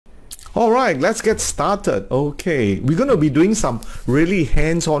All right, let's get started. Okay, we're going to be doing some really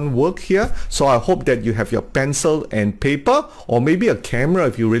hands-on work here. So I hope that you have your pencil and paper, or maybe a camera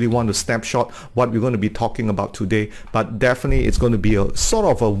if you really want to snapshot what we're going to be talking about today. But definitely it's going to be a sort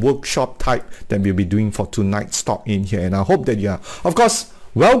of a workshop type that we'll be doing for tonight's talk in here. And I hope that you are, of course,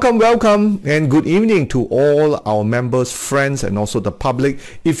 welcome and good evening to all our members, friends, and also the public.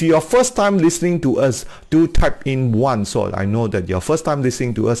 If you're first time listening to us, do type in 1 so I know that you're first time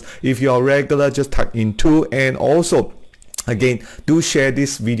listening to us. If you're regular, just type in 2, and also again, do share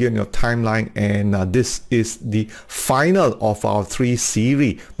this video in your timeline. And this is the final of our 3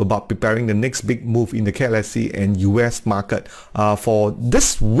 series about preparing the next big move in the KLSC and US market. For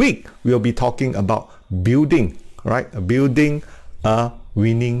this week, we'll be talking about building a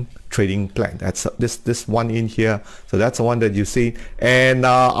winning trading plan. That's this one in here. So that's the one that you see, and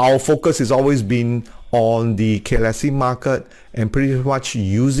our focus has always been on the KLSC market and pretty much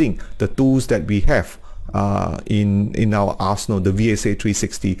using the tools that we have in our arsenal, the VSA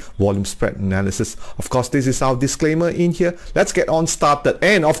 360 volume spread analysis. Of course, this is our disclaimer in here. Let's get on started.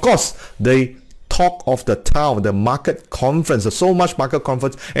 And of course, the talk of the town, the market conference. There's so much market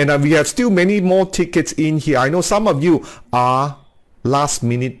conference, and we have still many more tickets in here. I know some of you are last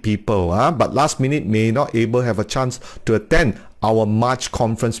minute people, but last minute may not able have a chance to attend our March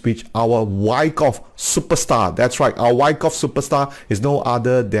conference, which our Wyckoff superstar, that's right, our Wyckoff superstar is no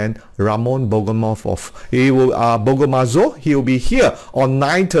other than Ramon Bogomazzo. He will be here on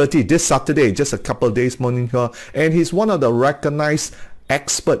 9:30 this Saturday, just a couple of days morning here, and he's one of the recognized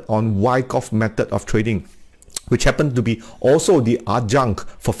expert on Wyckoff method of trading, which happened to be also the adjunct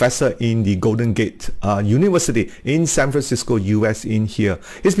professor in the Golden Gate University in San Francisco, US in here.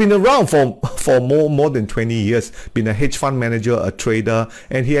 He's been around for more than 20 years, been a hedge fund manager, a trader,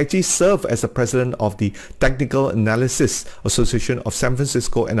 and he actually served as the president of the Technical Analysis Association of San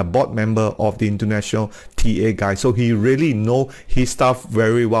Francisco and a board member of the International TA Guide. So he really knows his stuff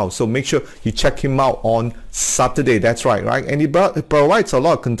very well. So make sure you check him out on Saturday. That's right? And he provides a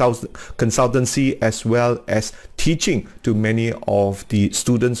lot of consultancy as well as teaching to many of the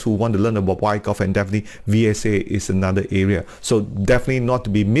students who want to learn about Wyckoff, and definitely VSA is another area. So definitely not to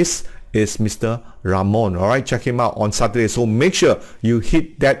be missed is Mr. Ramon. All right, check him out on Saturday. So make sure you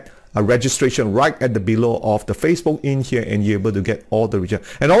hit that registration right at the below of the Facebook in here, and you're able to get all the region.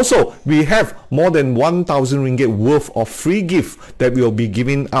 And also we have more than 1,000 ringgit worth of free gift that we will be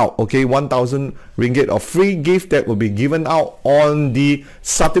giving out. Okay, 1,000 ringgit of free gift that will be given out on the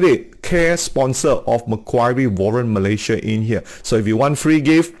Saturday, care sponsor of Macquarie Warren Malaysia in here. So if you want free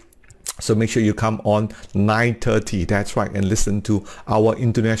gift, so make sure you come on 9:30, that's right, and listen to our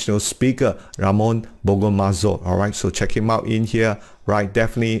international speaker Ramon Bogomazzo. All right, so check him out in here, right?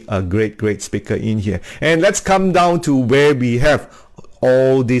 Definitely a great speaker in here. And let's come down to where we have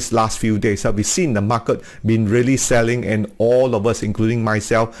all these last few days. We've seen the market been really selling, and all of us, including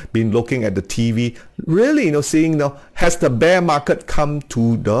myself, been looking at the TV, really, seeing, has the bear market come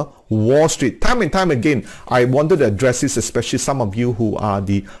to the Wall Street? Time and time again, I wanted to address this, especially some of you who are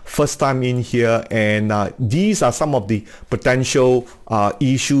the first time in here, and these are some of the potential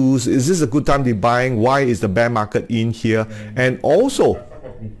issues. Is this a good time to be buying? Why is the bear market in here? And also,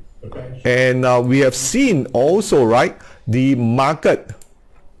 and we have seen also, right, the market.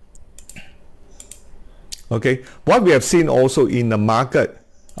 Okay, what we have seen also in the market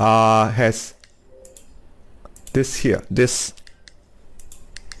has this here, that's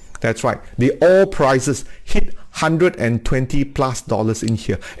right, the oil prices hit $120+ in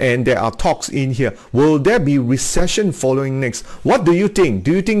here, and there are talks in here. Will there be recession following next? What do you think?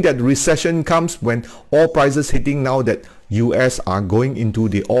 Do you think that recession comes when oil prices hitting now that US are going into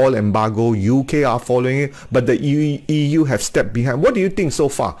the oil embargo, UK are following it, but the EU have stepped behind? What do you think so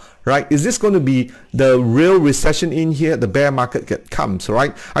far, right? Is this going to be the real recession in here, the bear market comes,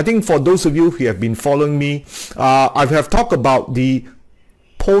 right? I think for those of you who have been following me, I have talked about the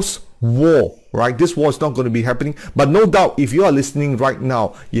post-war, right? This war is not going to be happening, but no doubt if you are listening right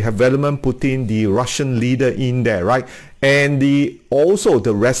now, you have Vladimir Putin, the Russian leader in there, right? And also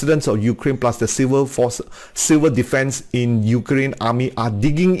the residents of Ukraine plus the civil defense in Ukraine army are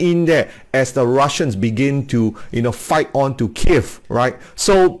digging in there as the Russians begin to fight on to Kiev, right?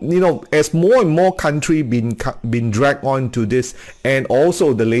 So as more and more country been dragged on to this, and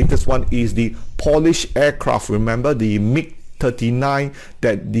also the latest one is the Polish aircraft. Remember the MiG-39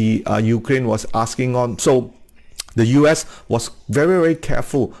 that the Ukraine was asking on. So the US was very, very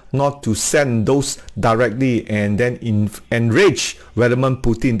careful not to send those directly and then enrage Vladimir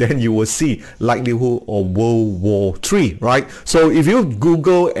Putin. Then you will see likelihood of World War III, right? So if you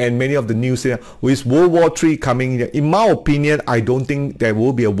Google and many of the news here, with World War III coming, in my opinion, I don't think there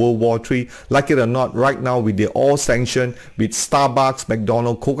will be a World War III. Like it or not, right now with the all sanction, with Starbucks,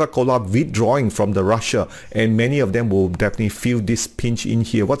 McDonald's, Coca-Cola withdrawing from the Russia, and many of them will definitely feel this pinch in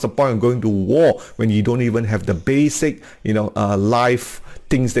here. What's the point of going to war when you don't even have the basic, life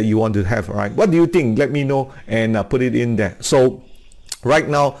things that you want to have, right? What do you think? Let me know and put it in there. So right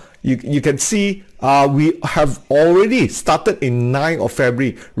now you can see we have already started in 9th of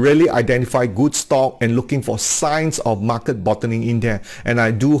February, really identify good stock and looking for signs of market bottoming in there. And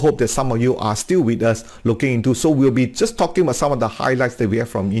I do hope that some of you are still with us looking into. So we'll be just talking about some of the highlights that we have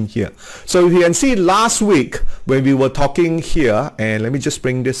from in here. So you can see last week when we were talking here, and let me just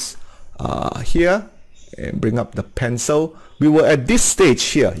bring this here and bring up the pencil. We were at this stage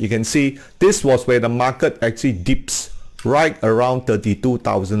here. You can see this was where the market actually dips right around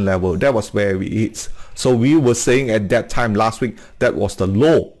 32,000 level. That was where we hit. So we were saying at that time last week that was the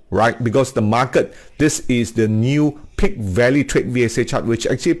low, right? Because the market, this is the new peak value trade VSA chart, which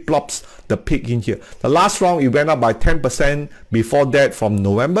actually plops the peak in here. The last round it went up by 10%. Before that, from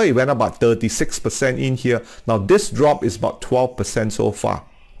November, it went up about 36% in here. Now this drop is about 12% so far.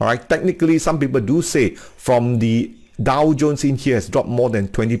 All right, technically some people do say from the Dow Jones in here has dropped more than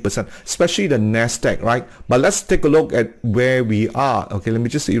 20%, especially the Nasdaq, right? But let's take a look at where we are. Okay, let me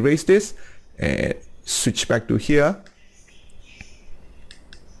just erase this and switch back to here.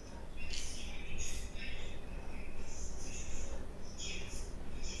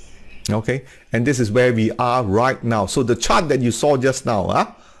 Okay, and this is where we are right now. So the chart that you saw just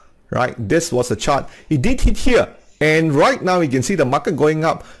now, right, this was a chart. It did hit here. And right now you can see the market going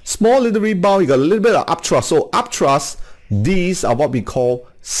up, small little rebound, you got a little bit of upthrust. So upthrust, these are what we call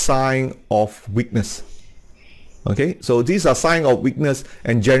sign of weakness. Okay, so these are sign of weakness,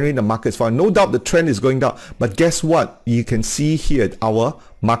 and generally the market is fine. No doubt the trend is going down, but guess what? You can see here our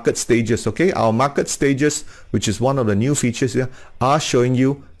market stages. Okay, our market stages, which is one of the new features here, are showing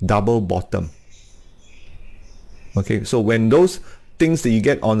you double bottom. Okay, so when those things that you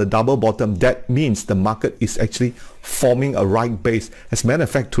get on the double bottom, that means the market is actually forming a right base. As a matter of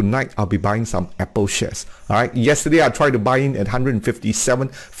fact, tonight I'll be buying some Apple shares. All right, yesterday I tried to buy in at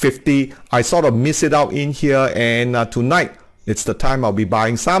 157.50. I sort of missed it out in here, and tonight it's the time I'll be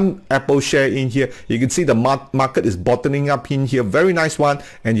buying some Apple share in here. You can see the market is bottoming up in here. Very nice one.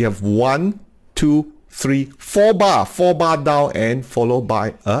 And you have 1, 2, 3, 4 bar down, and followed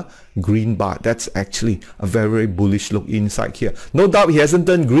by a green bar. That's actually a very, very bullish look inside here. No doubt he hasn't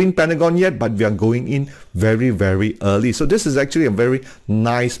done green pentagon yet, but we are going in very, very early. So this is actually a very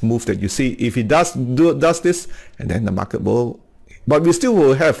nice move that you see. If he does this, and then the market will, but we still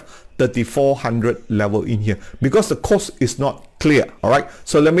will have 3,400 level in here because the coast is not clear. All right,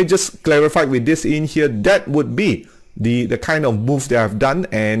 so let me just clarify with this in here. That would be the kind of moves they have done,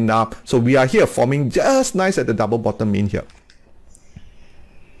 and so we are here forming just nice at the double bottom in here.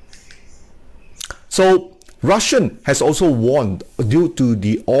 So Russian has also warned, due to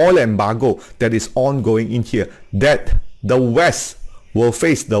the oil embargo that is ongoing in here, that the West will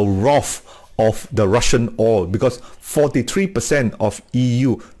face the wrath of the Russian oil, because 43% of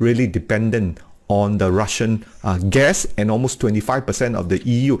EU really dependent on the Russian gas, and almost 25% of the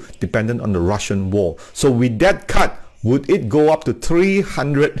EU dependent on the Russian war. So with that cut, would it go up to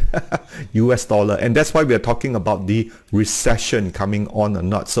 300 US dollar? And that's why we are talking about the recession coming on or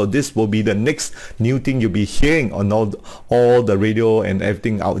not. So this will be the next new thing you'll be hearing on all the radio and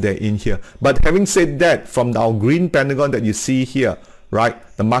everything out there in here. But having said that, from our green pentagon that you see here, right,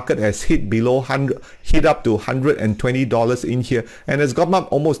 the market has hit below 100, hit up to $120 in here, and has gone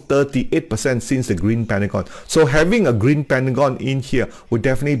up almost 38% since the green pentagon. So having a green pentagon in here would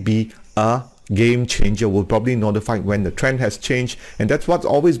definitely be a game changer. Will probably notify when the trend has changed, and that's what's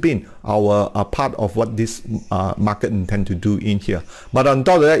always been our part of what this market intend to do in here. But on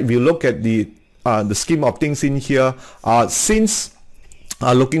top of that, if you look at the scheme of things in here, since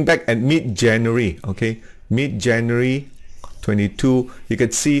looking back at mid-January, okay, mid-January 22, you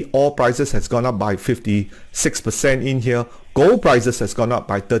can see oil prices has gone up by 56% in here. Gold prices has gone up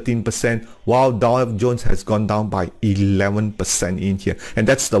by 13%, while Dow Jones has gone down by 11% in here. And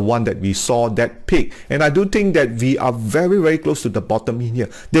that's the one that we saw that peak. And I do think that we are very, very close to the bottom in here.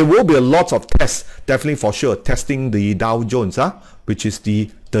 There will be a lot of tests, definitely for sure, testing the Dow Jones, which is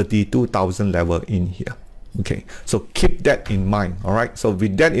the 32,000 level in here. Okay, so keep that in mind. All right, so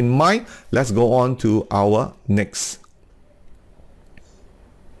with that in mind, let's go on to our next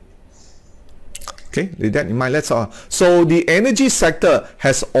Okay, with that in mind, let's so the energy sector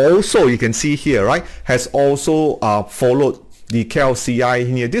has also, you can see here, right, has also followed the KLCI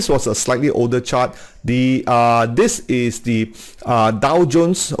here. This was a slightly older chart. The this is the Dow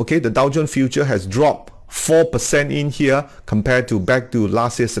Jones. Okay, the Dow Jones future has dropped 4% in here compared to back to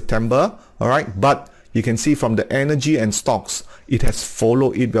last year September. All right, but you can see from the energy and stocks, it has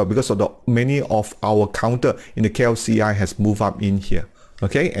followed it well because of the many of our counter in the KLCI has moved up in here.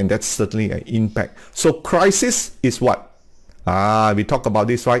 Okay, and that's certainly an impact. So crisis is what? We talk about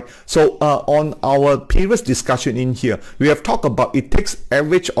this, right? So on our previous discussion in here, we have talked about it takes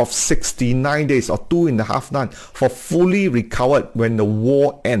average of 69 days or 2.5 months for fully recovered when the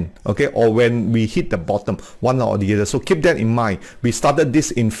war ends, okay, or when we hit the bottom, one or the other. So keep that in mind. We started this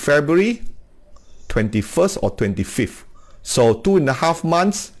in February 21st or 25th. So 2.5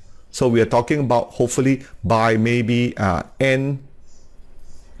 months. So we are talking about hopefully by maybe end.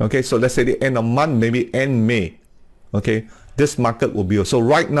 Okay, so let's say the end of month, maybe end May. Okay, this market will be, so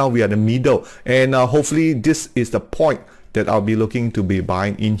right now we are in the middle, and hopefully this is the point that I'll be looking to be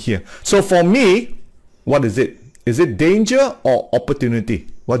buying in here. So for me, what is it? Is it danger or opportunity?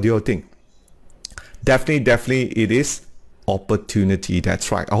 What do you think? Definitely it is opportunity.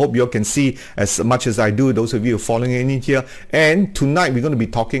 That's right. I hope you all can see as much as I do, those of you following in here. And tonight we're going to be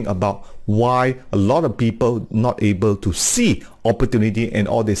talking about why a lot of people not able to see opportunity and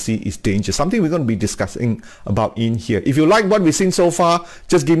all they see is danger. Something we're going to be discussing about in here. If you like what we've seen so far,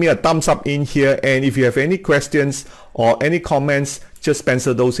 just give me a thumbs up in here. And if you have any questions or any comments, just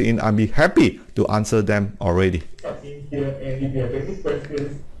pencil those in. I'll be happy to answer them already.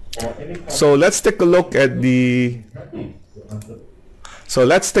 So let's take a look at the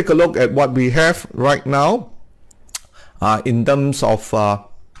what we have right now in terms of so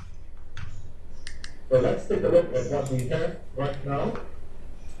let's take a look at what we have right now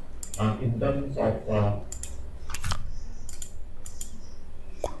in terms of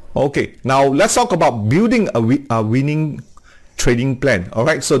okay, now let's talk about building a winning trading plan. All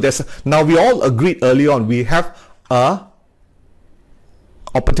right, so there's now we all agreed early on we have a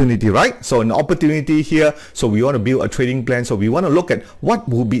opportunity, right? So an opportunity here, so we want to build a trading plan, so we want to look at what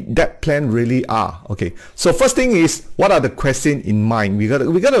will be that plan really are. Okay, so first thing is, what are the questions in mind? We got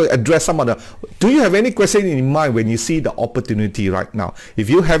to address some of the, do you have any question in mind when you see the opportunity right now? If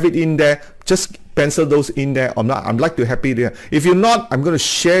you have it in there, just pencil those in there. I'm like to happy there. If you're not, I'm going to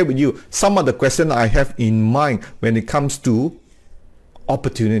share with you some of the questions I have in mind when it comes to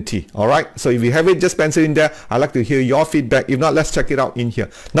opportunity. All right, so if you have it, just pencil in there. I'd like to hear your feedback. If not, let's check it out in here.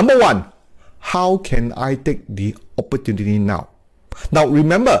 Number one, how can I take the opportunity now? Now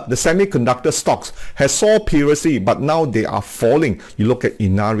remember, the semiconductor stocks has saw previously, but now they are falling. You look at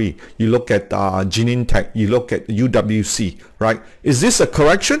Inari, you look at Genentech, you look at UWC, right? Is this a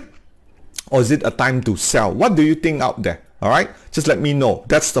correction or is it a time to sell? What do you think out there? All right, just let me know.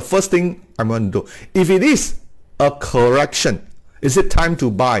 That's the first thing I'm going to do. If it is a correction, is it time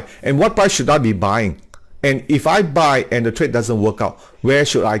to buy? And what price should I be buying? And if I buy and the trade doesn't work out, where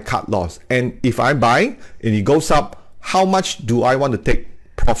should I cut loss? And if I buy and it goes up, how much do I want to take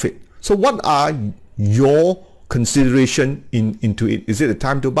profit? So what are your consideration into it? Is it a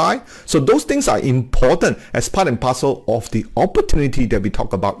time to buy? So those things are important as part and parcel of the opportunity that we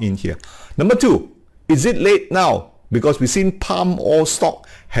talk about in here. Number two, is it late now? Because we've seen palm oil stock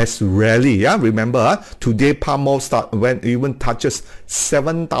has rallied. Yeah, remember today palm oil stock when even touches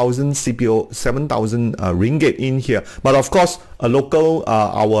 7,000 CPO, 7,000 ringgit in here. But of course, a local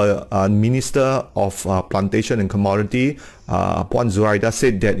our Minister of Plantation and Commodity, Puan Zuraida,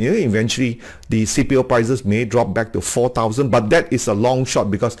 said that eventually the CPO prices may drop back to 4,000. But that is a long shot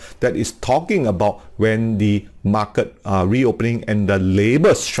because that is talking about when the market reopening and the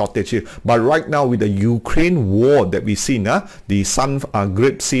labor shortage here. But right now with the Ukraine war that we've seen, the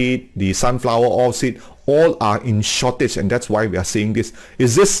grapeseed, the sunflower oil seed, all are in shortage, and that's why we are seeing this.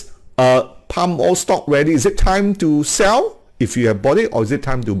 Is this palm oil stock ready? Is it time to sell if you have bought it, or is it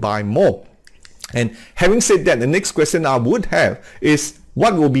time to buy more? And having said that, the next question I would have is,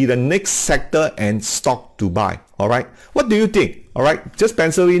 what will be the next sector and stock to buy? All right, what do you think? All right, just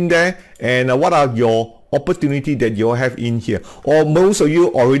pencil in there. And what are your opportunity that you have in here? Or most of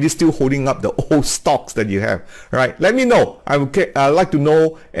you already still holding up the old stocks that you have? All right, let me know. I'd like to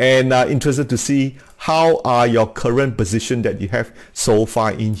know and interested to see how are your current position that you have so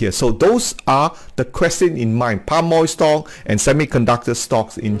far in here. So those are the question in mind: palm oil stock and semiconductor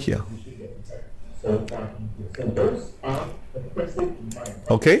stocks in here.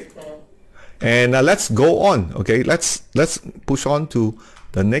 Okay, and let's go on. Okay, let's push on to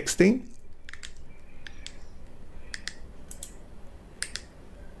the next thing.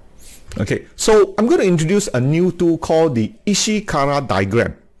 Okay, so I'm going to introduce a new tool called the Ishihara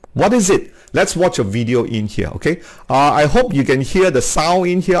diagram. What is it? Let's watch a video in here. Okay, I hope you can hear the sound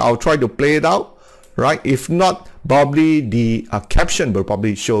in here. I'll try to play it out, right? If not, probably the caption will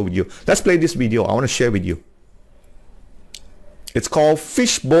probably show you. Let's play this video. I want to share with you. It's called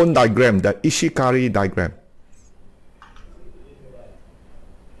fishbone diagram, the Ishihara diagram.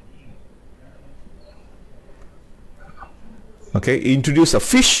 Okay, introduce a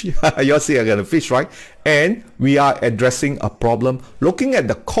fish. You all see I got a fish, right? And we are addressing a problem, looking at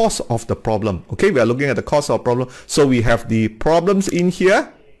the cause of the problem. Okay, we are looking at the cause of the problem. So we have the problems in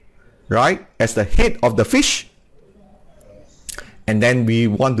here, right, as the head of the fish. And then we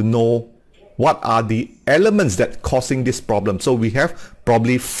want to know what are the elements that causing this problem. So we have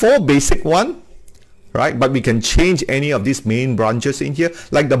probably 4 basic one, right? But we can change any of these main branches in here,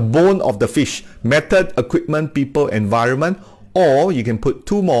 like the bone of the fish, method, equipment, people, environment, or you can put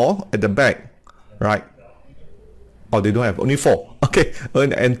 2 more at the back, right? Oh, they don't have, only 4. Okay,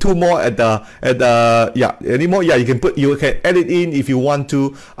 and 2 more at the yeah, any more? Yeah, you can add it in if you want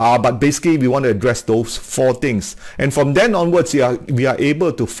to. But basically, we want to address those 4 things, and from then onwards, we are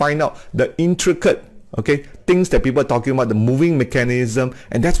able to find out the intricate, okay, things that people are talking about, the moving mechanism,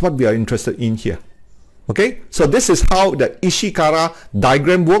 and that's what we are interested in here. Okay, so this is how the Ishihara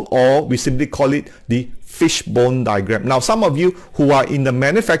diagram works, or we simply call it the fishbone diagram. Now, some of you who are in the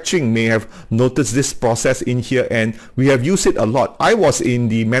manufacturing may have noticed this process in here, and we have used it a lot. I was in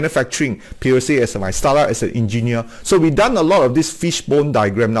the manufacturing POC as my startup as an engineer, so we done a lot of this fishbone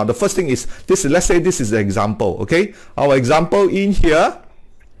diagram. Now, the first thing is this. Let's say this is the example. Okay, our example in here,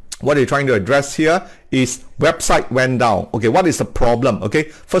 what you're trying to address here is website went down. Okay, what is the problem? Okay,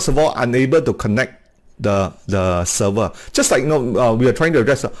 first of all, unable to connect the server. Just like, you know, we are trying to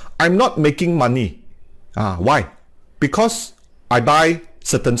address I'm not making money. Why? Because I buy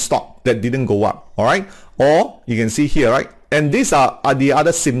certain stock that didn't go up. All right, or you can see here, right? And these are the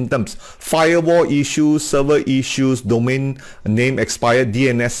other symptoms: firewall issues, server issues, domain name expired,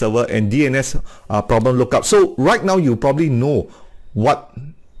 DNS server, and DNS problem lookup. So right now you probably know what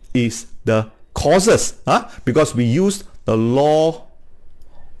is the causes, because we used the law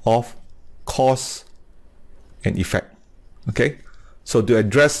of cause and effect. Okay, so to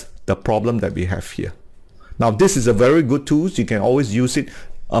address the problem that we have here. Now, this is a very good tool. You can always use it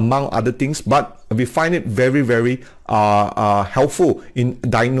among other things, but we find it very, very helpful in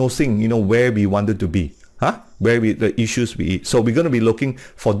diagnosing, you know, where we wanted to be, where the issues we. So we're going to be looking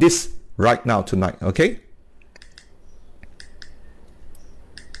for this right now tonight. Okay.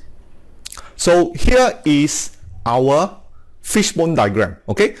 So here is our fishbone diagram.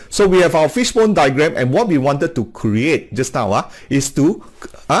 Okay, so we have our fishbone diagram, and what we wanted to create just now is to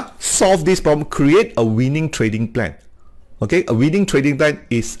solve this problem, create a winning trading plan. Okay, a winning trading plan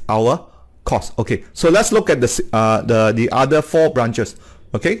is our cost. Okay, so let's look at the other 4 branches.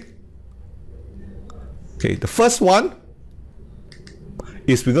 Okay, the first one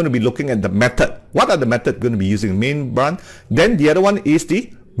is we're going to be looking at the method. What are the methods going to be using? Main branch. Then the other one is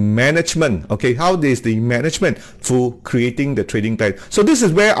the management. Okay, how is the management for creating the trading plan? So this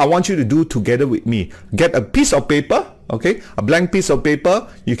is where I want you to do together with me. Get a piece of paper, okay, a blank piece of paper.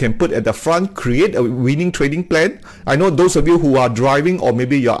 You can put at the front, create a winning trading plan. I know those of you who are driving, or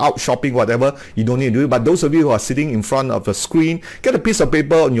maybe you're out shopping, whatever, you don't need to do it. But those of you who are sitting in front of a screen, get a piece of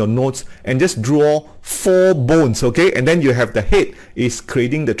paper on your notes and just draw 4 bones. Okay, and then you have the head is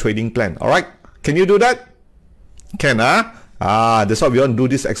creating the trading plan. All right, can you do that? Can, that's why we want to do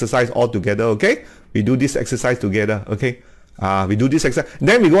this exercise all together. Okay, we do this exercise together. Okay, we do this exercise,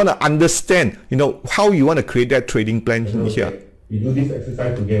 then we want to understand, you know, how you want to create that trading plan in here. We do this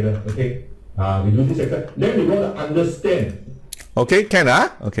exercise together. Okay, we do this exercise, then we want to understand. Okay,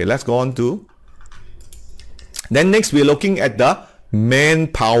 okay, let's go on to, then next we're looking at the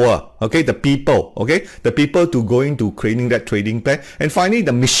manpower. Okay, the people. Okay, the people to going to creating that trading plan. And finally,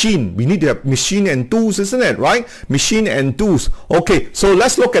 the machine. We need to have machine and tools, isn't it? Right? Machine and tools. Okay, so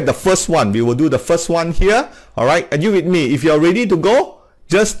let's look at the first one. We will do the first one here. All right, and you with me? If you're ready to go,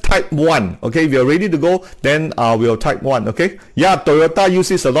 just type 1. Okay, if you're ready to go, then we'll type 1. Okay, yeah, Toyota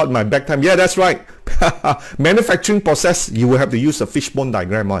uses a lot in my back time. Yeah, that's right. Manufacturing process, you will have to use a fishbone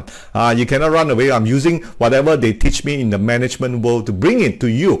diagram on. You cannot run away. I'm using whatever they teach me in the management world to bring it to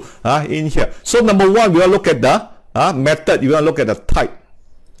you in here. So number 1, we will look at the method. You want to look at the type.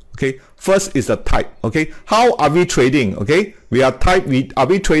 Okay, first is the type. Okay, how are we trading? Okay, we are type. Are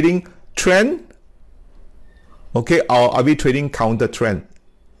we trading trend? Okay, or are we trading counter trend?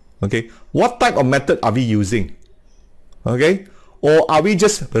 Okay, what type of method are we using? Okay, or are we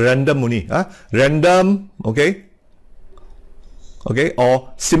just random only? Random, okay, okay,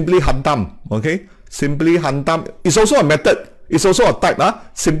 or simply hantam, okay, simply hantam is also a method, it's also a type,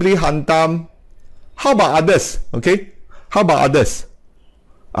 simply hantam. How about others? Okay, how about others?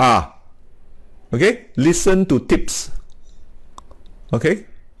 Okay, listen to tips. Okay,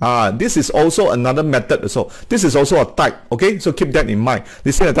 this is also another method. So this is also a type. Okay, so keep that in mind.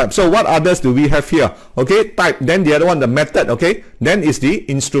 Listen to type. So what others do we have here? Okay, type. Then the other one, the method. Okay, then is the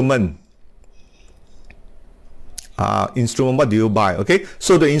instrument. Instrument, what do you buy? Okay,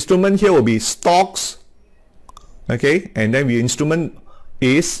 so the instrument here will be stocks. Okay, and then the instrument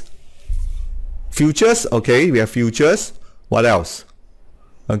is futures. Okay, we have futures. What else?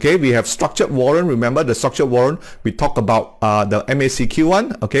 Okay, we have structured warrant. Remember the structured warrant, we talk about the MACQ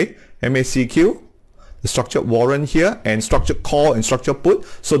one. Okay, MACQ, the structured warrant here, and structured call and structured put.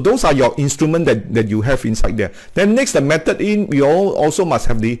 So those are your instrument that you have inside there. Then next, the method in, we also must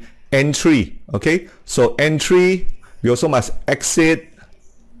have the entry. Okay, so entry, we also must exit.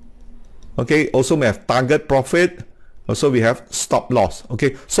 Okay, also we have target profit. Also we have stop loss.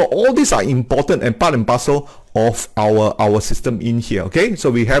 Okay, so all these are important and part and parcel of our system in here. Okay, so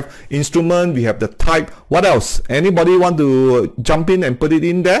we have instrument, we have the type. What else? Anybody want to jump in and put it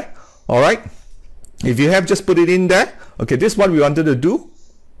in there? All right, if you have, just put it in there. Okay, this is what we wanted to do.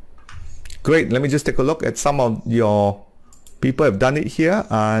 Great, let me just take a look at some of your people have done it here.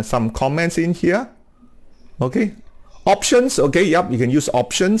 Some comments in here. Okay, options. Okay, yep, you can use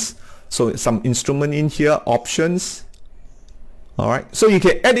options. So some instrument in here, options. All right, so you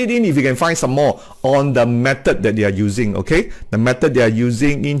can add it in if you can find some more on the method that they are using. Okay, the method they are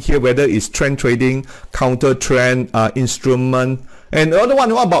using in here, whether it's trend trading, counter trend, instrument, and the other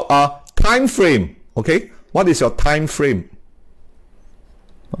one, what about time frame? Okay, what is your time frame?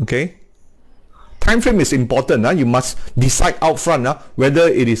 Okay, time frame is important. You must decide out front whether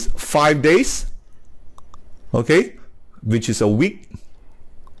it is 5 days, okay, which is a week,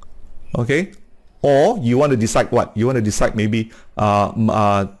 okay, or you want to decide what? You want to decide maybe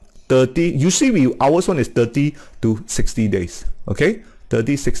 30. Usually ours one is 30 to 60 days. Okay,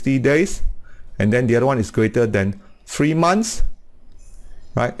 30, 60 days, and then the other one is greater than 3 months,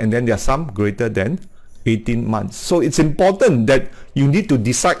 right? And then there are some greater than 18 months. So it's important that you need to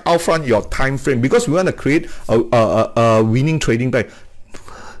decide out front your time frame, because we want to create a winning trading plan.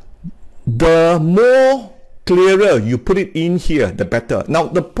 The more clearer you put it in here, the better. Now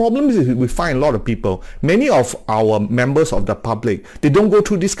the problem is we find a lot of people, many of our members of the public, they don't go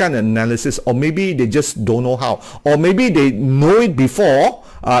through this kind of analysis, or maybe they just don't know how, or maybe they know it before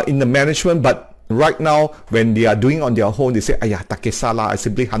in the management, but right now when they are doing on their own, they say, "Ayah, tak kisah lah, I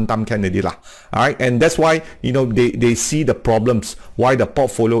simply hantam can already lah." All right, and that's why, you know, they see the problems, why the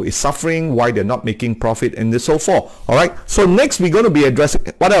portfolio is suffering, why they're not making profit, and so forth. All right, so next we're going to be addressing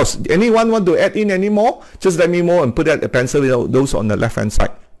what else. Anyone want to add in any more? Just let me know and put that pencil with those on the left hand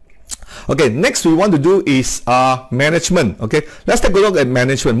side. Okay, next we want to do is management. Okay, let's take a look at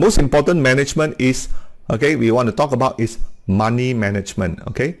management. Most important management is, okay, we want to talk about is money management.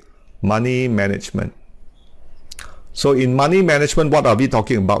 Okay, money management. So in money management, what are we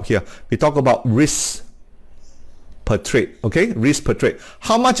talking about here? We talk about risk per trade. Okay, risk per trade.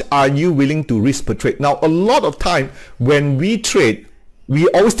 How much are you willing to risk per trade? Now, a lot of time when we trade, we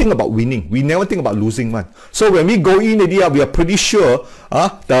always think about winning. We never think about losing one. So when we go in, we are pretty sure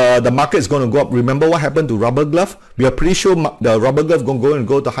the market is going to go up. Remember what happened to rubber glove? We are pretty sure the rubber glove going to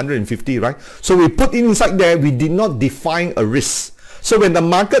go to 150, right? So we put in inside there, we did not define a risk. So when the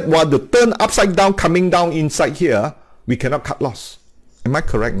market was to turn upside down, coming down inside here, we cannot cut loss. Am I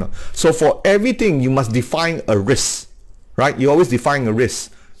correct? No. So for everything, you must define a risk, right? You always define a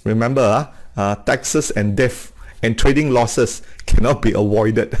risk. Remember, taxes and death and trading losses cannot be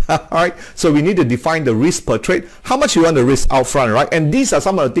avoided. All right. So we need to define the risk per trade. How much you want to risk out front, right? And these are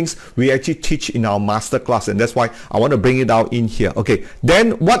some of the things we actually teach in our master class, and that's why I want to bring it out in here. Okay.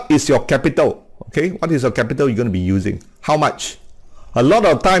 Then what is your capital? Okay. What is your capital you're going to be using? How much? A lot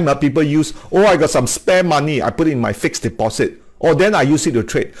of time people use, oh, I got some spare money, I put it in my fixed deposit, or then I use it to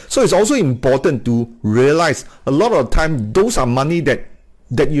trade. So it's also important to realize a lot of time those are money that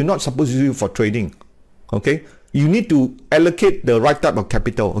you're not supposed to use for trading. Okay, you need to allocate the right type of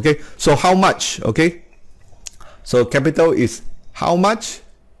capital. Okay, so how much? Okay, so capital is how much.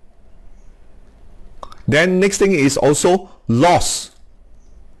 Then next thing is also loss.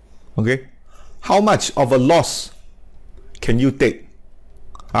 Okay, how much of a loss can you take?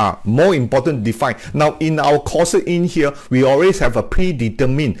 More important, define. Now in our courses in here, we always have a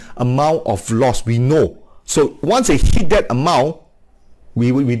predetermined amount of loss. We know. So once they hit that amount, we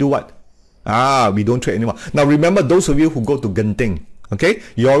do what? We don't trade anymore. Now remember, those of you who go to Genting, Okay,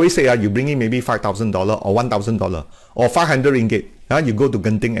 you always say you bring in maybe $5,000 or $1,000 or 500 ringgit. You go to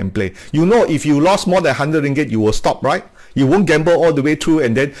Genting and play. You know, if you lost more than 100 ringgit, you will stop, right? You won't gamble all the way through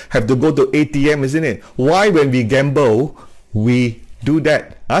and then have to go to ATM, isn't it? Why, when we gamble, we do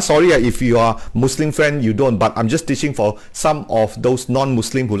that? Sorry if you are Muslim friend, you don't, but I'm just teaching for some of those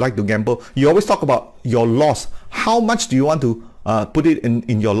non-Muslim who like to gamble. You always talk about your loss. How much do you want to put it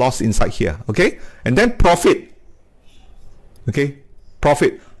in your loss inside here? Okay, and then profit. Okay,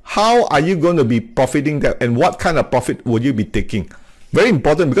 profit. How are you going to be profiting that, and what kind of profit would you be taking? Very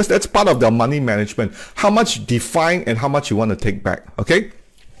important, because that's part of the money management. How much define and how much you want to take back. Okay,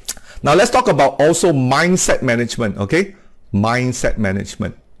 now let's talk about also mindset management. Okay, mindset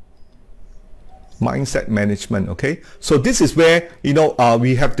management. Mindset management. Okay, so this is where, you know,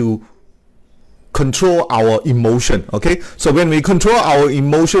 we have to control our emotion. Okay, so when we control our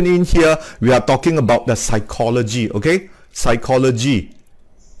emotion in here, we are talking about the psychology. Okay, psychology.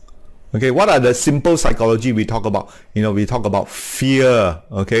 Okay, what are the simple psychology we talk about? You know, we talk about fear.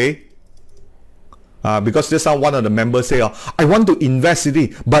 Okay, because just now one of the members say, I want to invest in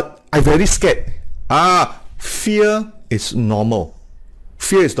it, but I'm very scared. Fear is normal.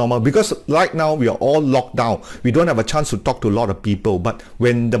 Fear is normal, because right now we are all locked down. We don't have a chance to talk to a lot of people. But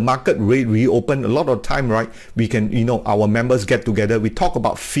when the market reopen, a lot of time, right, we can, you know, our members get together. We talk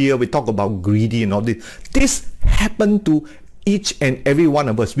about fear. We talk about greedy and all this. This happened to each and every one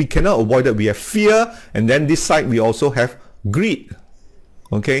of us. We cannot avoid it. We have fear, and then this side we also have greed.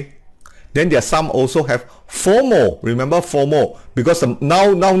 Okay, then there are some also have FOMO. Remember FOMO? Because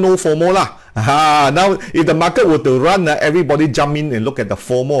now no FOMO lah. Now if the market were to run, everybody jump in and look at the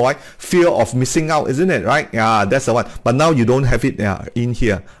FOMO, right? Fear of missing out, isn't it? Right? Yeah, that's the one. But now you don't have it in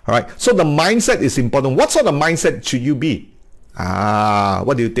here. All right. So the mindset is important. What sort of mindset should you be?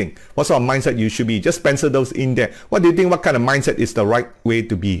 What do you think? What sort of mindset you should be? Just pencil those in there. What do you think? What kind of mindset is the right way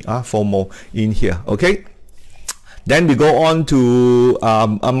to be? FOMO in here. Okay. Then we go on to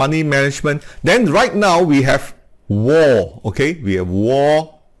money management. Then right now we have war. Okay, we have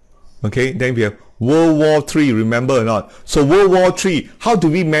war. Okay, then we have World War III. Remember or not? So World War III. How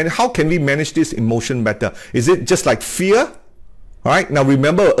can we manage this emotion better? Is it just like fear? Alright, now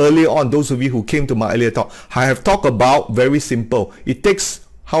remember earlier on, those of you who came to my earlier talk, I have talked about very simple. It takes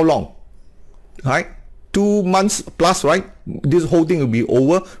how long? Right? 2 months plus, right? This whole thing will be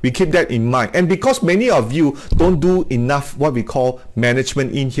over. We keep that in mind. And because many of you don't do enough what we call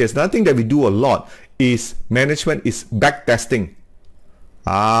management in here, another thing that we do a lot is management is back testing.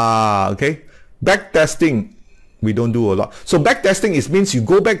 Okay. Back testing, we don't do a lot. So back testing means you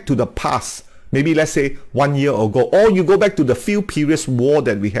go back to the past. Maybe let's say 1 year ago, or you go back to the few previous war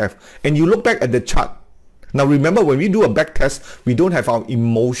that we have, and you look back at the chart. Now remember, when we do a back test, we don't have our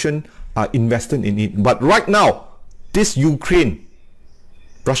emotion invested in it. But right now, this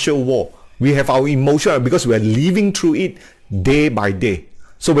Ukraine-Russia war, we have our emotion because we are living through it day by day.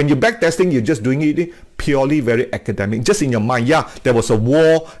 So when you're back testing, you're just doing it purely very academic, just in your mind. Yeah, there was a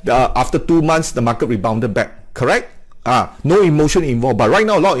war. After 2 months, the market rebounded back. Correct? No emotion involved, but right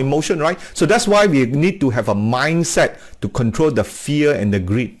now a lot of emotion, right? So that's why we need to have a mindset to control the fear and the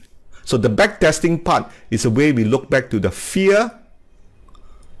greed. So the back testing part is a way we look back to the fear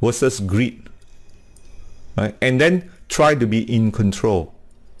versus greed, right? And then try to be in control.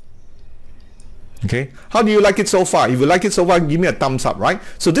 Okay, how do you like it so far? If you like it so far, give me a thumbs up, right?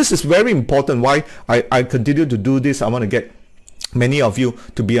 So this is very important. Why I continue to do this. I want to get many of you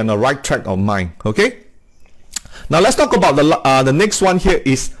to be on the right track of mind. Okay. Now let's talk about the next one here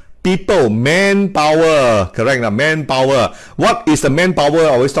is people, manpower. Correct, manpower. What is the manpower? I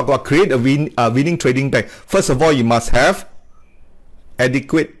always talk about create a winning trading deck. First of all, you must have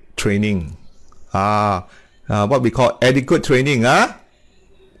adequate training. What we call adequate training.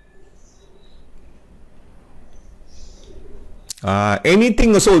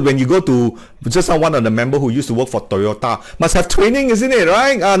 Anything also, when you go to just one of the member who used to work for Toyota, must have training, isn't it?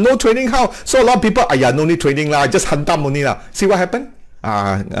 Right? No training, how? So a lot of people, no need training lah, just hantam only lah. See what happened?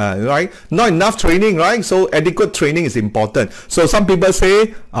 Right? Not enough training, right? So adequate training is important. So some people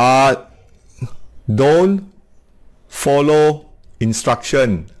say, don't follow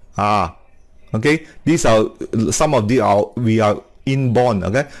instruction. Okay, these are some of the we are inborn.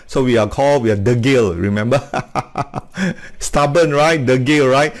 Okay, so we are degil, remember? Stubborn, right? Degil,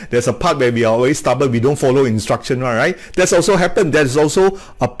 right? There's a part where we are always stubborn, we don't follow instruction, right? That's also happened. That's also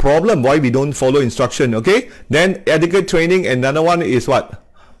a problem why we don't follow instruction. Okay, then adequate training. Another one is what?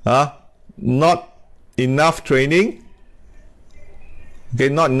 Not enough training. Okay,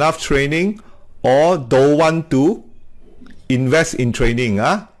 not enough training, or don't want to invest in training.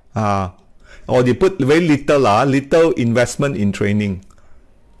 or they put very little, little investment in training.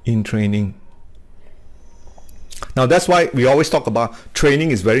 Now that's why we always talk about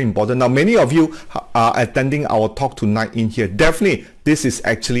training is very important. Now many of you are attending our talk tonight in here. Definitely this is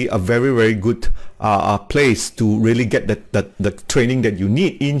actually a very, very good place to really get the training that you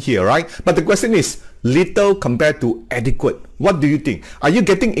need in here, right? But the question is, little compared to adequate. What do you think? Are you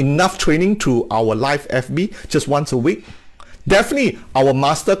getting enough training through our live FB just once a week? Definitely our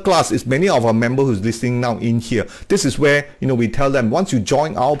master class is many of our members who's listening now in here. This is where, you know, we tell them once you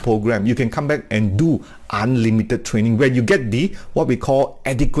join our program, you can come back and do unlimited training where you get the what we call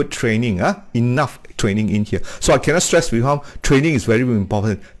adequate training, enough training in here. So I cannot stress with how training is very, very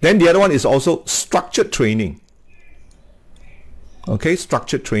important. Then the other one is also structured training. Okay,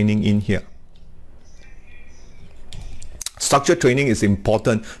 structured training in here. Structured training is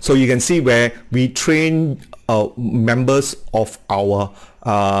important. So you can see where we train members of our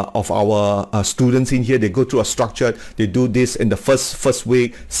students in here. They go through a structure. They do this in the first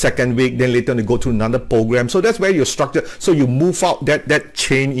week, second week, then later on they go to another program. So that's where you're structured. So you move out that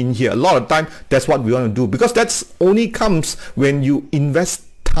chain in here. A lot of time that's what we want to do, because that's only comes when you invest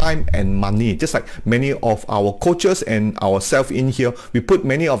time and money. Just like many of our coaches and ourselves in here, we put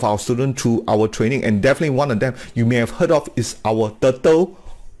many of our students through our training, and definitely one of them you may have heard of is our Turtle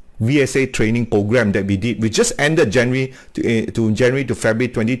VSA training program that we did. We just ended January to February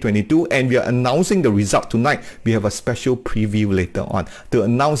 2022, and we are announcing the result tonight. We have a special preview later on to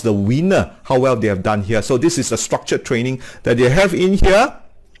announce the winner, how well they have done here. So this is a structured training that they have in here.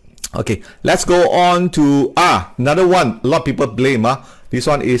 Okay, let's go on to another one. A lot of people blame. This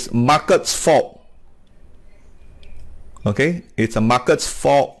one is market's fault. Okay, it's a market's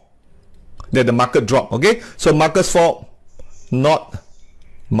fault that the market dropped. Okay, so market's fault, not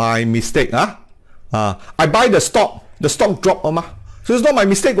my mistake. I buy the stock dropped, so it's not my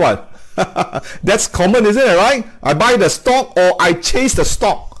mistake. What? That's common, isn't it? Right? I buy the stock or I chase the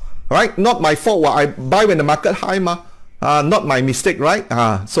stock, right? Not my fault. I buy when the market high, not my mistake, right?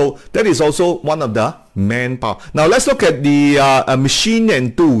 So that is also one of the manpower. Now let's look at the machine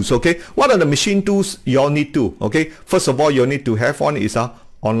and tools. Okay, what are the machine tools you all need to? Okay, first of all, you need to have one is a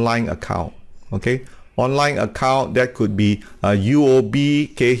online account. Okay, online account, that could be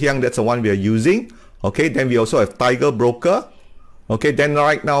UOB, Kehyang, that's the one we are using. Okay, then we also have Tiger Broker. Okay, then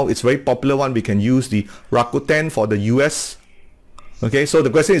right now it's very popular one, we can use the Rakuten for the US. Okay, so the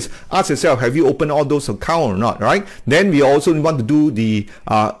question is, ask yourself, have you opened all those accounts or not, right? Then we also want to do the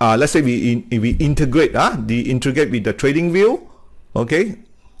let's say we integrate integrate with the trading view. Okay,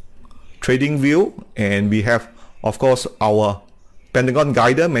 trading view, and we have of course our Pentagon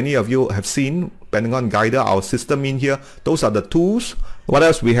Guider. Many of you have seen Pentagon Guider, our system in here. Those are the tools. What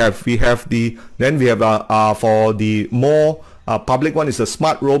else we have? We have the, then we have for the more public one is the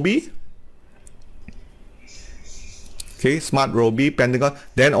SMARTRobie. Okay, SMARTRobie, Pentagon.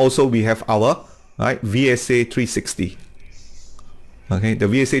 Then also we have our VSA 360. Okay, the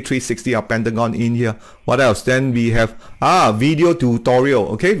VSA 360 are Pentagon in here. What else? Then we have video tutorial.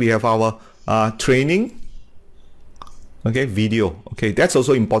 Okay, we have our training. Okay, video. Okay, that's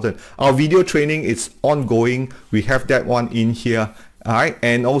also important. Our video training is ongoing. We have that one in here. All right,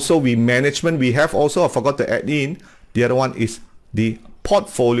 and also management. We have also, I forgot to add in, the other one is the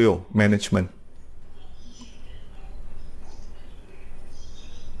portfolio management.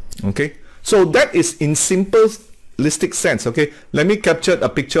 Okay, so that is in simplistic sense. Okay, let me capture a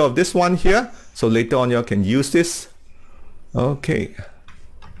picture of this one here, so later on you can use this. Okay.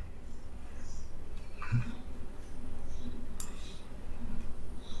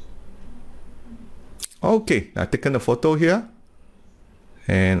 Okay, I've taken a photo here,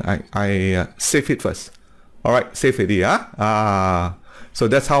 and I save it first. All right, save it here. So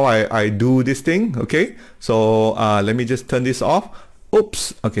that's how I do this thing. Okay, so let me just turn this off.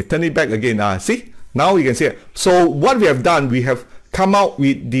 Oops. Okay, turn it back again. See, now you can see it. So what we have done, we have come out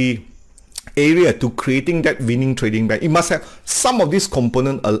with the area to creating that winning trading band. It must have some of this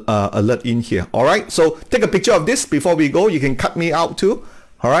component alert in here. All right, so take a picture of this before we go. You can cut me out too.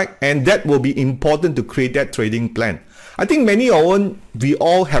 All right, and that will be important to create that trading plan. I think we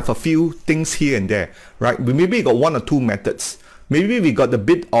all have a few things here and there, right? We maybe got one or two methods. Maybe we got a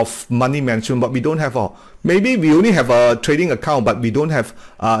bit of money management, but we don't have maybe we only have a trading account, but we don't have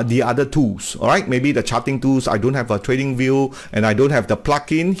the other tools. All right, maybe the charting tools, I don't have a trading view, and I don't have the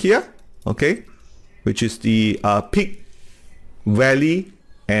plugin here. Okay, which is the peak, valley,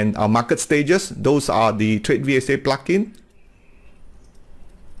 and our market stages. Those are the Trade VSA plugin.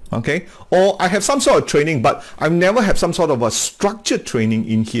 Okay, or I have some sort of training, but I've never had some sort of a structured training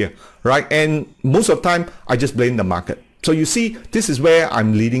in here, right? And most of the time I just blame the market. So you see, this is where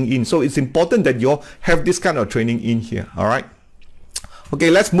I'm leading in. So it's important that you have this kind of training in here. All right. Okay,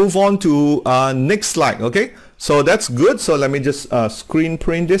 let's move on to next slide. Okay, so that's good. So let me just screen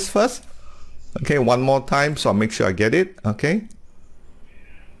print this first. Okay, one more time, so I'll make sure I get it. Okay.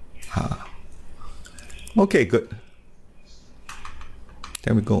 Okay, good.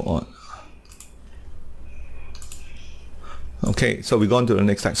 Then we go on. Okay, so we go on to the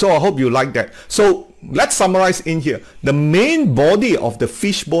next slide. So I hope you like that. So let's summarize in here. The main body of the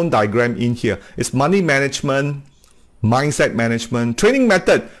fishbone diagram in here is money management, mindset management, trading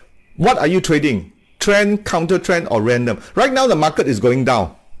method. What are you trading? Trend, counter trend, or random? Right now the market is going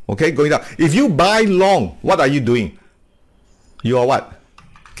down. Okay, going down. If you buy long, what are you doing? You are what?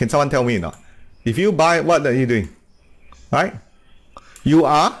 Can someone tell me now? If you buy, what are you doing? Right? You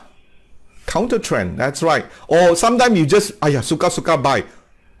are counter trend. That's right. Or sometimes you just suka buy.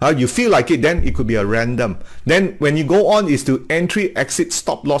 You feel like it, then it could be a random. Then when you go on is to entry, exit,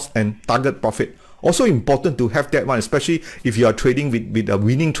 stop loss, and target profit. Also important to have that one, especially if you are trading with a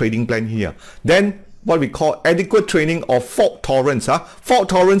winning trading plan here. Then what we call adequate training or fault tolerance. Fault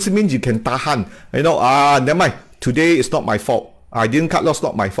tolerance means you can tahan. You know, never mind. Today is not my fault. I didn't cut loss,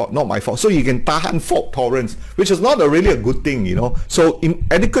 not my fault. So you can tahan fault tolerance, which is not really a good thing, you know. So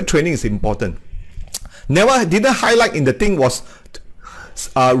adequate training is important. Didn't highlight in the thing was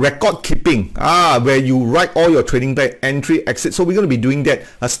record keeping, where you write all your trading plan, entry, exit. So we're going to be doing that.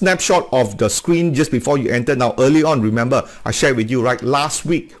 A snapshot of the screen just before you enter. Now early on, remember I shared with you, right, last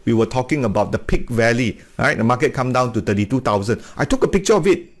week we were talking about the peak valley, right? The market come down to 32,000. I took a picture of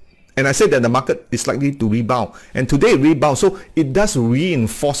it and I said that the market is likely to rebound, and today it rebounds. So it does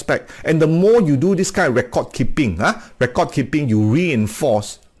reinforce back, and the more you do this kind of record keeping, you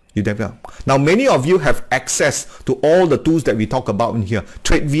reinforce. You develop. Now many of you have access to all the tools that we talk about in here.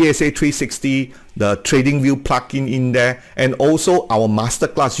 Trade VSA 360, the trading view plugin in there, and also our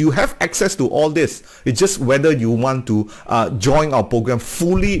masterclass. You have access to all this. It's just whether you want to join our program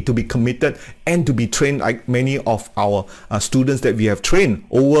fully, to be committed and to be trained like many of our students that we have trained,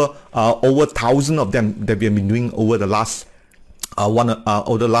 over 1,000 of them that we have been doing over the last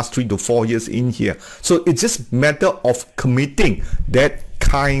over the last 3 to 4 years in here. So it's just matter of committing that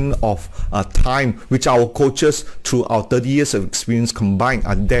kind of time, which our coaches through our 30 years of experience combined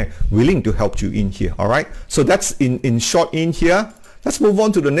are there willing to help you in here. All right, so that's in short in here. Let's move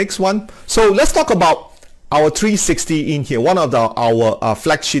on to the next one. So let's talk about our 360 in here, one of our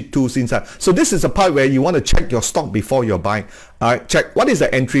flagship tools inside. So this is a part where you want to check your stock before you're buying. Check what is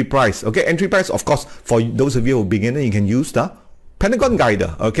the entry price. Okay, entry price, of course, for those of you who are beginner, you can use the Pentagon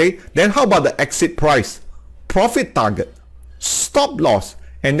Guider. Okay, then how about the exit price, profit target, stop loss,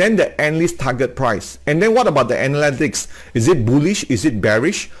 and then the analyst target price? And then what about the analytics? Is it bullish? Is it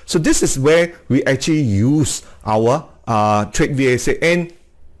bearish? So this is where we actually use our Trade VSA. And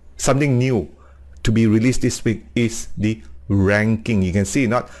something new to be released this week is the ranking. You can see,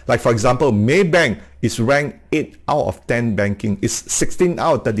 not like, for example, Maybank is ranked 8 out of 10 banking, is 16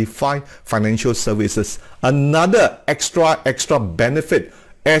 out of 35 financial services. Another extra benefit,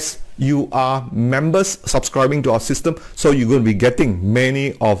 as you are members subscribing to our system, so you're going to be getting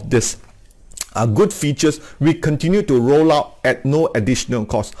many of this good features we continue to roll out at no additional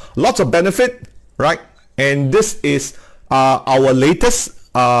cost. Lots of benefit, right? And this is our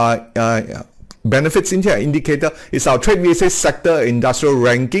latest benefits in here. Indicator is our Trade VSA sector industrial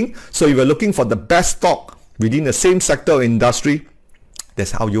ranking. So if you're looking for the best stock within the same sector or industry, that's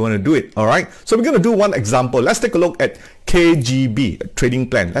how you want to do it. All right, so we're going to do one example. Let's take a look at KGB trading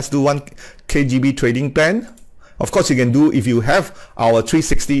plan. Let's do one KGB trading plan. Of course, you can do, if you have our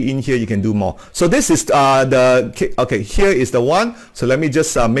 360 in here, you can do more. So this is okay, here is the one. So let me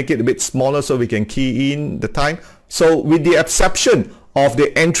just make it a bit smaller so we can key in the time. So with the exception of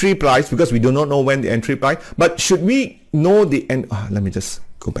the entry price, because we do not know when the entry price, but should we know the end? Let me just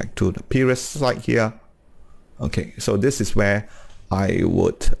go back to the previous slide here. Okay, so this is where I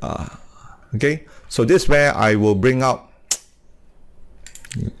would okay, so this is where I will bring out,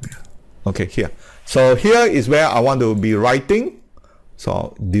 okay, here. So here is where I want to be writing, so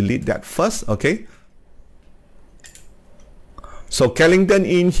I'll delete that first. Okay, so Kellington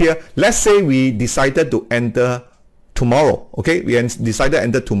in here, let's say we decided to enter tomorrow. Okay, we decided to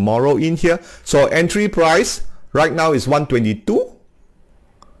enter tomorrow in here. So entry price right now is 122.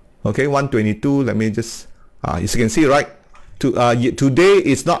 Okay, 122. Let me just as you can see, right, today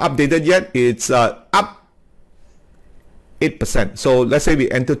it's not updated yet, it's up 8%. So let's say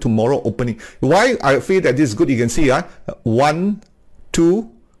we enter tomorrow opening. Why I feel that this is good, you can see 1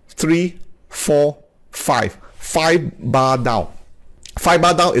 2 3 4 5 bar down. 5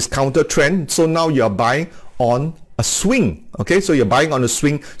 bar down is counter trend, so now you're buying on a swing. Okay, so you're buying on a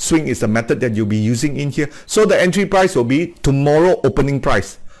swing. Swing is the method that you'll be using in here. So the entry price will be tomorrow opening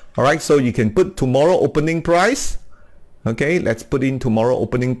price. All right, so you can put tomorrow opening price. Okay, let's put in tomorrow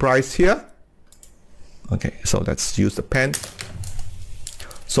opening price here. Okay, so let's use the pen.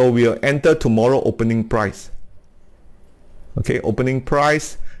 So we'll enter tomorrow opening price. Okay, opening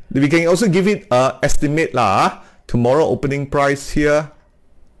price. We can also give it a estimate lah. Tomorrow opening price here.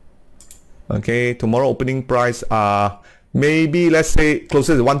 Okay, tomorrow opening price maybe let's say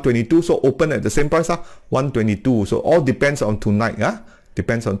closer to 122. So open at the same price 122. So all depends on tonight.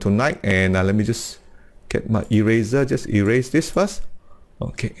 Depends on tonight. And let me just get my eraser. Just erase this first.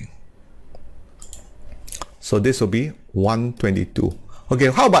 Okay. So this will be 122. Okay,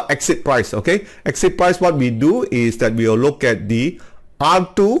 how about exit price? Okay, exit price, what we do is that we will look at the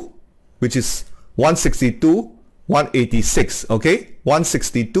R2, which is 162, 186. Okay,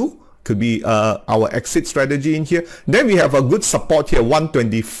 162 could be our exit strategy in here. Then we have a good support here,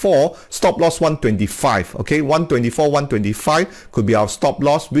 124, stop loss 125. Okay, 124, 125 could be our stop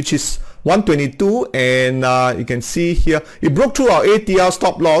loss, which is 122, and you can see here it broke through our ATR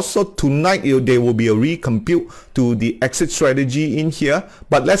stop loss. So tonight there will be a recompute to the exit strategy in here.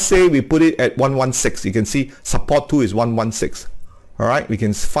 But let's say we put it at 116. You can see support 2 is 116. All right, we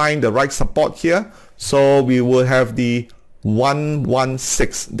can find the right support here. So we will have the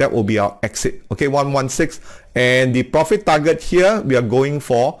 116. That will be our exit. Okay, 116, and the profit target here we are going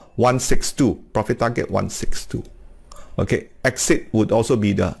for 162. Profit target 162. Okay, exit would also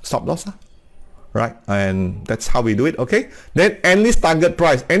be the stop loss, right? And that's how we do it. Okay, then analyst target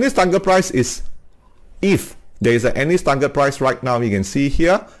price. Analyst target price is if there is an analyst target price right now. You can see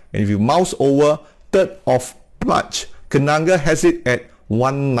here, and if you mouse over 3rd of March, Kenanga has it at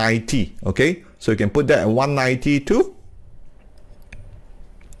 190. Okay, so you can put that at 190 too.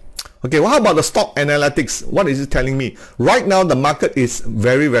 Okay, well, how about the stock analytics? What is it telling me? Right now, the market is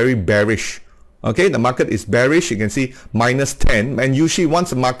very, very bearish. Okay, the market is bearish. You can see -10, and usually once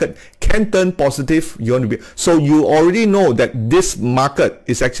the market can turn positive, you want to be, so you already know that this market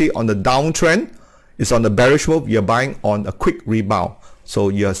is actually on the downtrend. It's on the bearish move. You're buying on a quick rebound. So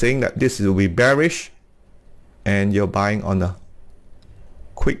you're saying that this will be bearish, and you're buying on a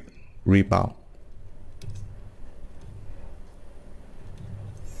quick rebound.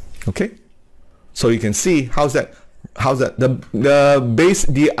 Okay, so you can see how's that the base,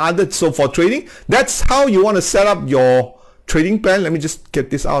 the other. So for trading, that's how you want to set up your trading plan. Let me just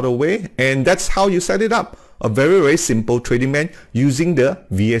get this out of the way, and that's how you set it up. A very, very simple trading plan using the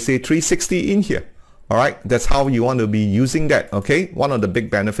VSA 360 in here. All right, that's how you want to be using that. Okay, one of the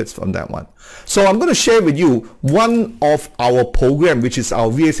big benefits from that one. So I'm going to share with you one of our program, which is our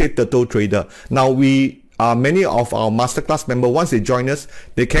VSA Turtle Trader. Now many of our masterclass members, once they join us,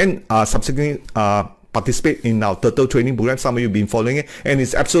 they can subsequently participate in our Turtle training program. Some of you have been following it, and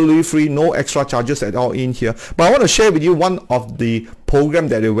it's absolutely free, no extra charges at all in here. But I want to share with you one of the program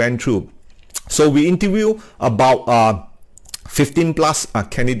that they went through. So we interview about 15 plus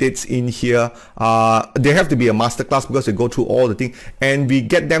candidates in here. They have to be a masterclass because they go through all the things, and we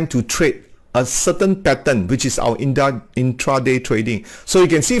get them to trade a certain pattern, which is our intraday trading. So you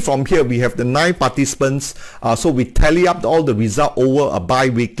can see from here we have the 9 participants. So we tally up all the result over a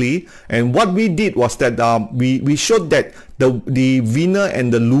bi-weekly, and what we did was that we showed that the winner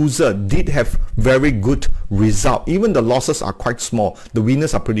and the loser did have very good result. Even the losses are quite small. The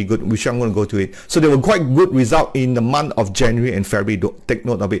winners are pretty good, which I'm going to go to it. So they were quite good result in the month of January and February. Take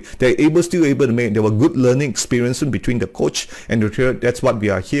note of it. They're still able to make. There were good learning experiences between the coach and the trader. That's what we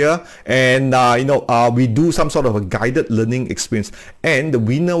are here. And we do some sort of a guided learning experience, and the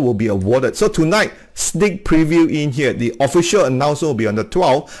winner will be awarded. So tonight, sneak preview in here. The official announcement will be on the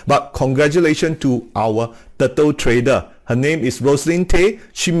 12th. But congratulations to our Turtle trader. Her name is Rosalind Tay.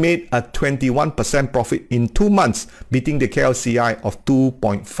 She made a 21% profit in 2 months, beating the KLCI of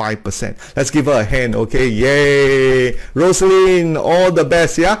 2.5%. Let's give her a hand, okay? Yay! Rosalind, all the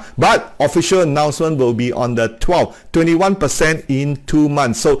best, yeah? But official announcement will be on the 12th. 21% in 2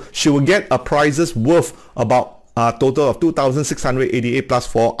 months. So she will get a prizes worth about a total of 2,688 plus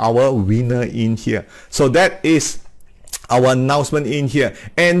for our winner in here. So that is our announcement in here,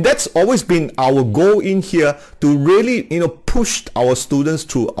 and that's always been our goal in here, to really push our students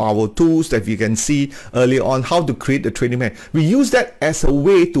through our tools that you can see earlier on, how to create the trading plan. We use that as a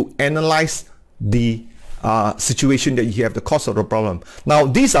way to analyze the situation that you have, the cause of the problem. Now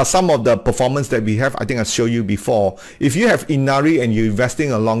these are some of the performance that we have. I think I showed you before. If you have Inari and you're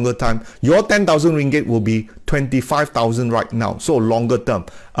investing a longer time, your 10,000 ringgit will be 25,000 right now, so longer term.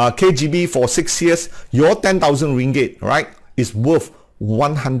 KGB for 6 years, your 10,000 ringgit, right, is worth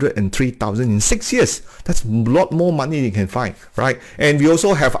 103,000 in 6 years. That's a lot more money you can find, right? And we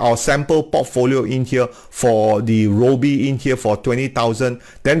also have our sample portfolio in here for the Robie in here for 20,000.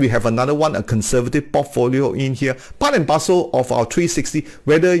 Then we have another one, a conservative portfolio in here. Part and parcel of our 360,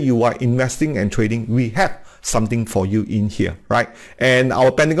 whether you are investing and trading, we have something for you in here, right? And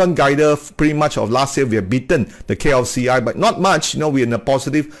our Pentagon Guider, pretty much of last year, we have beaten the KLCI, but not much. You know, we're in a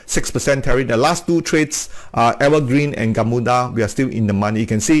positive 6% territory. The last two trades, Evergreen and Gamuda, we are still in the money. You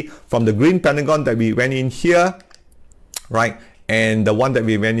can see from the green Pentagon that we went in here, right? And the one that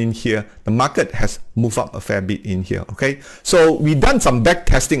we went in here, the market has moved up a fair bit in here, okay? So we done some back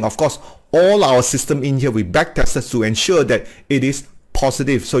testing. Of course, all our system in here, we back tested to ensure that it is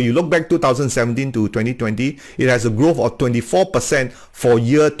positive. So you look back 2017 to 2020, it has a growth of 24% for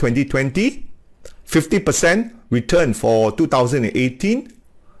year 2020, 50% return for 2018,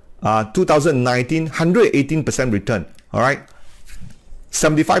 2019, 118% return, all right?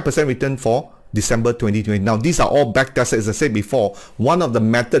 75% return for December 2020. Now, these are all back tested. As I said before, one of the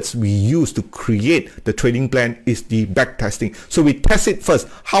methods we use to create the trading plan is the back testing. So we test it first,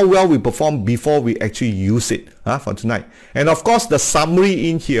 how well we perform before we actually use it for tonight. And of course, the summary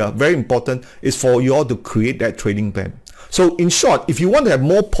in here, very important, is for you all to create that trading plan. So in short, if you want to have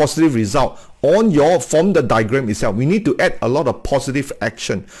more positive result from the diagram itself, we need to add a lot of positive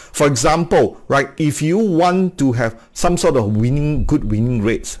action. For example, right, if you want to have some sort of good winning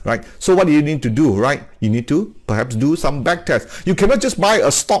rates, right? So what do you need to do, right? You need to perhaps do some back tests. You cannot just buy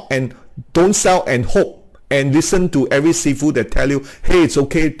a stock and don't sell and hope and listen to every seafood that tell you, hey, it's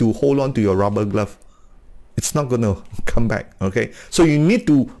okay to hold on to your rubber glove. It's not going to come back, okay? So you need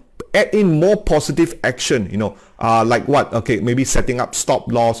to add in more positive action, you know, like what? Okay, maybe setting up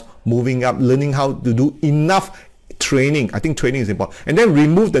stop loss, moving up, learning how to do enough training. I think training is important. And then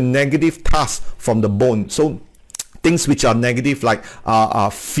remove the negative tasks from the bone. So things which are negative like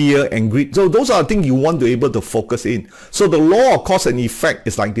fear and greed. So those are the things you want to be able to focus in. So the law of cause and effect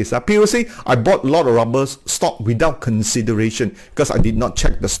is like this. Previously, I bought a lot of rubber stock without consideration because I did not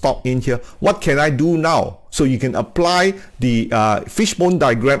check the stock in here. What can I do now? So you can apply the fishbone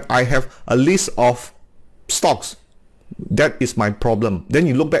diagram. I have a list of stocks. That is my problem. Then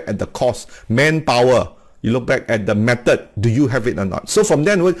you look back at the cost, manpower. You look back at the method. Do you have it or not? So from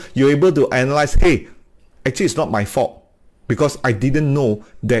then on, you're able to analyze, hey, actually it's not my fault because I didn't know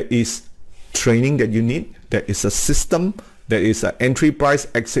there is training that you need. There is a system. There is an entry price,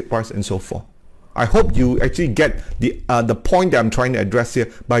 exit price, and so forth. I hope you actually get the point that I'm trying to address here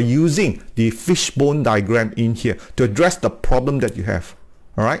by using the fishbone diagram in here to address the problem that you have.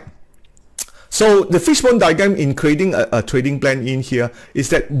 All right. So the fishbone diagram in creating a trading plan in here is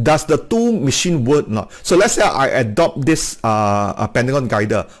that does the two machine work or not? So let's say I adopt this Pentagon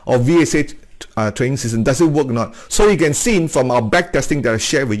Guider or VSA trading system. Does it work or not? So you can see from our back testing that I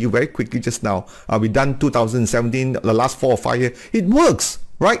shared with you very quickly just now. We done 2017, the last 4 or 5 years. It works,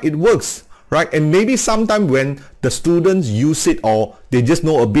 right? It works. Right? And maybe sometime when the students use it or they just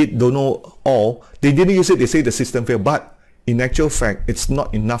know a bit, don't know all, they didn't use it, they say the system failed. But in actual fact, it's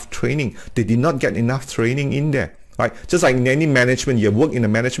not enough training. They did not get enough training in there. Right? Just like in any management, you have worked in the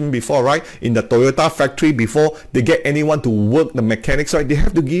management before, right? In the Toyota factory before they get anyone to work the mechanics, right? They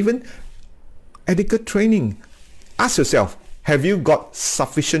have to give in adequate training. Ask yourself, have you got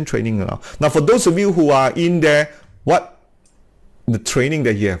sufficient training now? Now, for those of you who are in there, what the training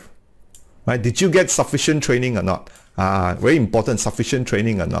that you have? Right? Did you get sufficient training or not? Very important, sufficient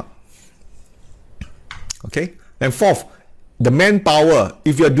training or not. Okay. And fourth, the manpower.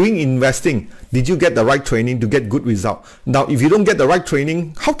 If you're doing investing, did you get the right training to get good result? Now, if you don't get the right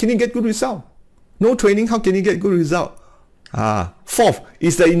training, how can you get good result? No training, how can you get good result? Fourth,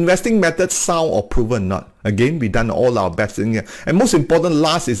 is the investing method sound or proven or not? Again, we done all our best in here. And most important,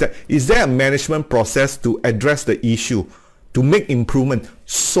 last is that, is there a management process to address the issue, to make improvement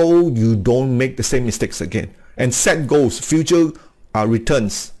so you don't make the same mistakes again? And set goals, future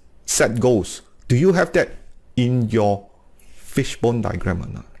returns, set goals. Do you have that in your fishbone diagram or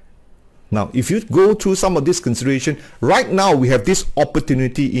not? Now, if you go through some of this consideration, right now we have this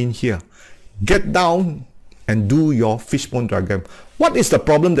opportunity in here. Get down and do your fishbone diagram. What is the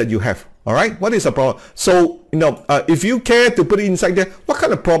problem that you have? All right, what is the problem? So, you know, if you care to put it inside there, what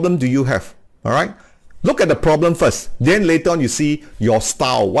kind of problem do you have? All right. Look at the problem first. Then later on you see your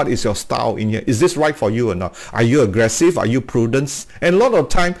style. What is your style in here? Is this right for you or not? Are you aggressive? Are you prudent? And a lot of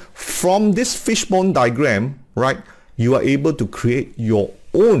time from this fishbone diagram, right, you are able to create your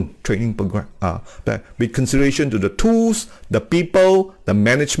own training program with consideration to the tools, the people, the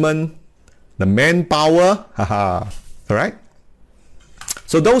management, the manpower. All right.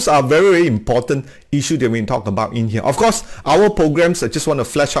 So those are very, very important issues that we talk about in here. Of course, our programs, I just want to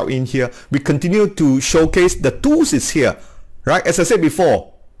flesh out in here. We continue to showcase the tools is here, right? As I said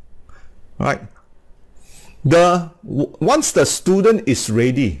before, right? Once the student is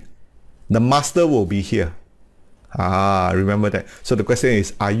ready, the master will be here. Remember that. So the question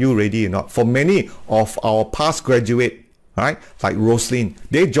is, are you ready or not? For many of our past graduates, right, like Roslyn,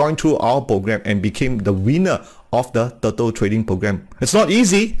 they joined through our program and became the winner of the Turtle Trading Program. It's not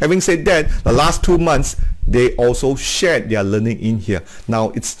easy. Having said that, the last 2 months, they also shared their learning in here. Now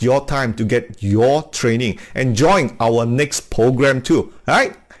it's your time to get your training and join our next program too,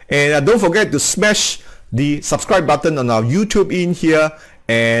 right? And don't forget to smash the subscribe button on our YouTube in here,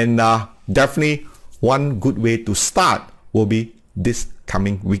 and definitely one good way to start will be this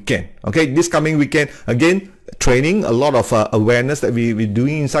coming weekend. Okay, this coming weekend, again, training, a lot of awareness that we're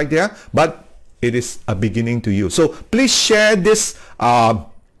doing inside there, but it is a beginning to you. So please share this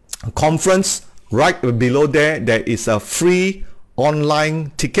conference. Right below there, there is a free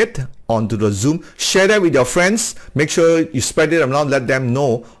online ticket onto the Zoom. Share that with your friends. Make sure you spread it around. Let them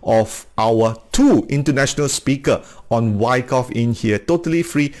know of our 2 international speakers on Wyckoff in here. Totally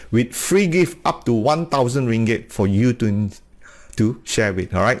free, with free gift up to 1,000 ringgit for you to share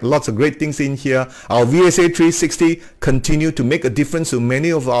with. All right, lots of great things in here. Our VSA 360 continue to make a difference to many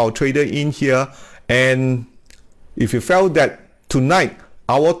of our traders in here. And if you felt that tonight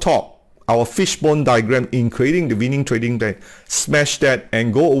our talk, our fishbone diagram in creating the winning trading plan, smash that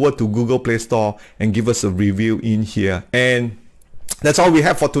and go over to Google Play Store and give us a review in here. And that's all we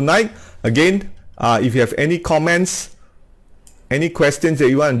have for tonight. Again, if you have any comments, any questions that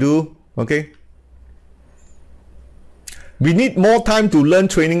you want to do, okay, we need more time to learn.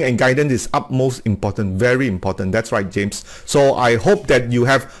 Training and guidance is utmost important, very important. That's right, James. So I hope that you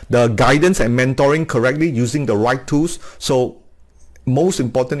have the guidance and mentoring correctly using the right tools. So most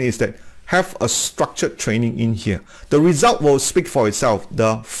important is that have a structured training in here. The result will speak for itself.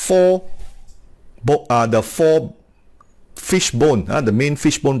 The four fishbone, the main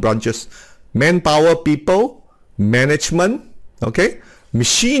fishbone branches: manpower, people, management, okay,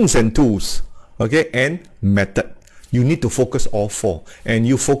 machines and tools, okay, and method. You need to focus all 4, and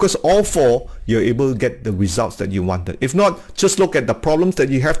you focus all 4, you're able to get the results that you wanted. If not, just look at the problems that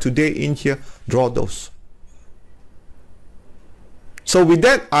you have today in here, draw those. So with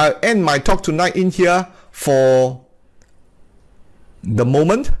that, I'll end my talk tonight in here for the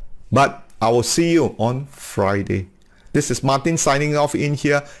moment, but I will see you on Friday. This is Martin signing off in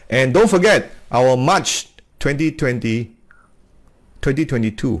here, and don't forget our March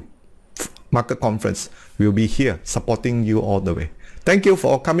 2022 market conference will be here supporting you all the way. Thank you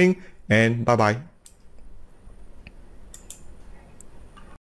for coming, and bye-bye.